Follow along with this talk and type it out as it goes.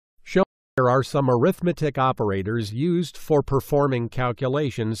There are some arithmetic operators used for performing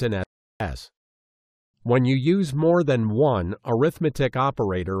calculations in SAS. When you use more than one arithmetic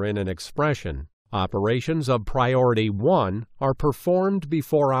operator in an expression, operations of priority 1 are performed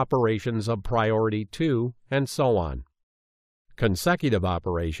before operations of priority 2, and so on. Consecutive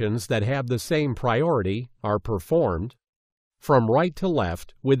operations that have the same priority are performed from right to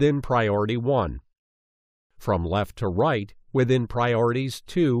left within priority 1, from left to right within priorities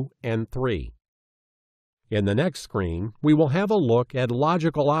 2 and 3. In the next screen, we will have a look at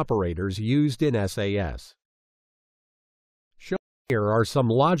logical operators used in SAS. Shown here are some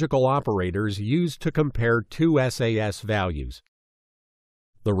logical operators used to compare two SAS values.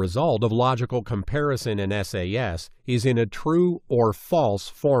 The result of logical comparison in SAS is in a true or false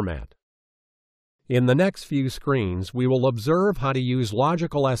format. In the next few screens, we will observe how to use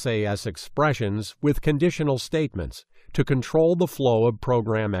logical SAS expressions with conditional statements to control the flow of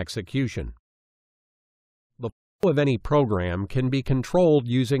program execution. The flow of any program can be controlled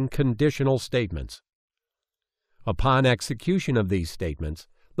using conditional statements. Upon execution of these statements,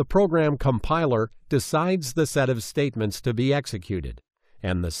 the program compiler decides the set of statements to be executed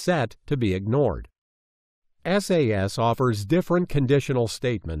and the set to be ignored. SAS offers different conditional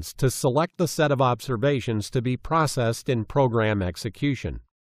statements to select the set of observations to be processed in program execution.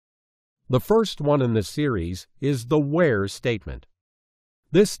 The first one in the series is the where statement.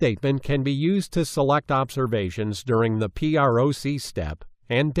 This statement can be used to select observations during the PROC step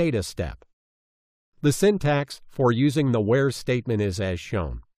and data step. The syntax for using the where statement is as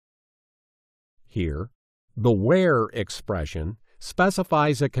shown. Here, the where expression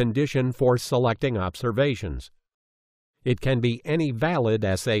specifies a condition for selecting observations. It can be any valid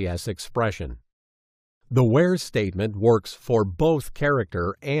SAS expression. The where statement works for both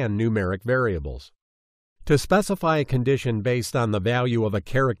character and numeric variables. To specify a condition based on the value of a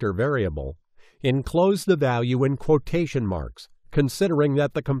character variable, enclose the value in quotation marks, considering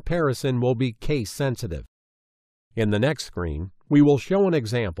that the comparison will be case-sensitive. In the next screen, we will show an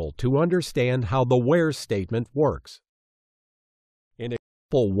example to understand how the where statement works. In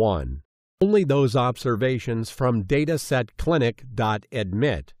example 1, only those observations from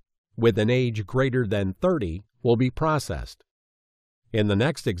datasetClinic.admit with an age greater than 30 will be processed. In the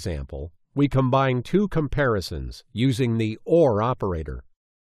next example, we combine two comparisons using the OR operator.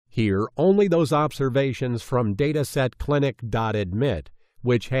 Here, only those observations from datasetClinic.admit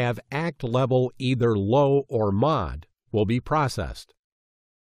which have ACT level either low or mod will be processed.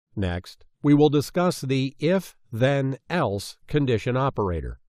 Next, we will discuss the if-then-else condition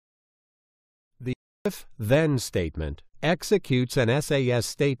operator. The if-then statement executes an SAS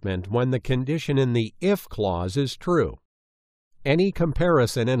statement when the condition in the if clause is true. Any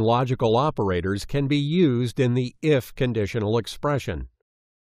comparison in logical operators can be used in the if conditional expression.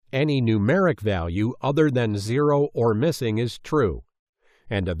 Any numeric value other than 0 or missing is true,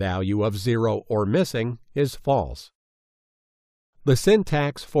 and a value of 0 or missing is false. The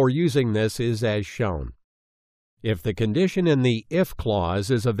syntax for using this is as shown. If the condition in the if clause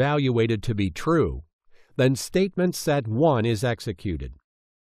is evaluated to be true, then statement set 1 is executed.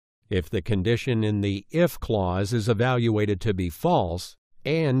 If the condition in the if clause is evaluated to be false,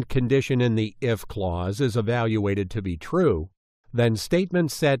 and condition in the if clause is evaluated to be true, then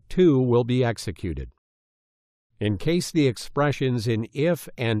statement set 2 will be executed. In case the expressions in if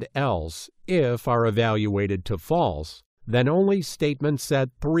and else if are evaluated to false, then only statement set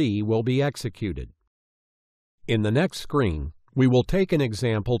 3 will be executed. In the next screen, we will take an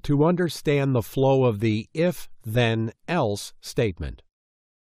example to understand the flow of the if-then-else statement.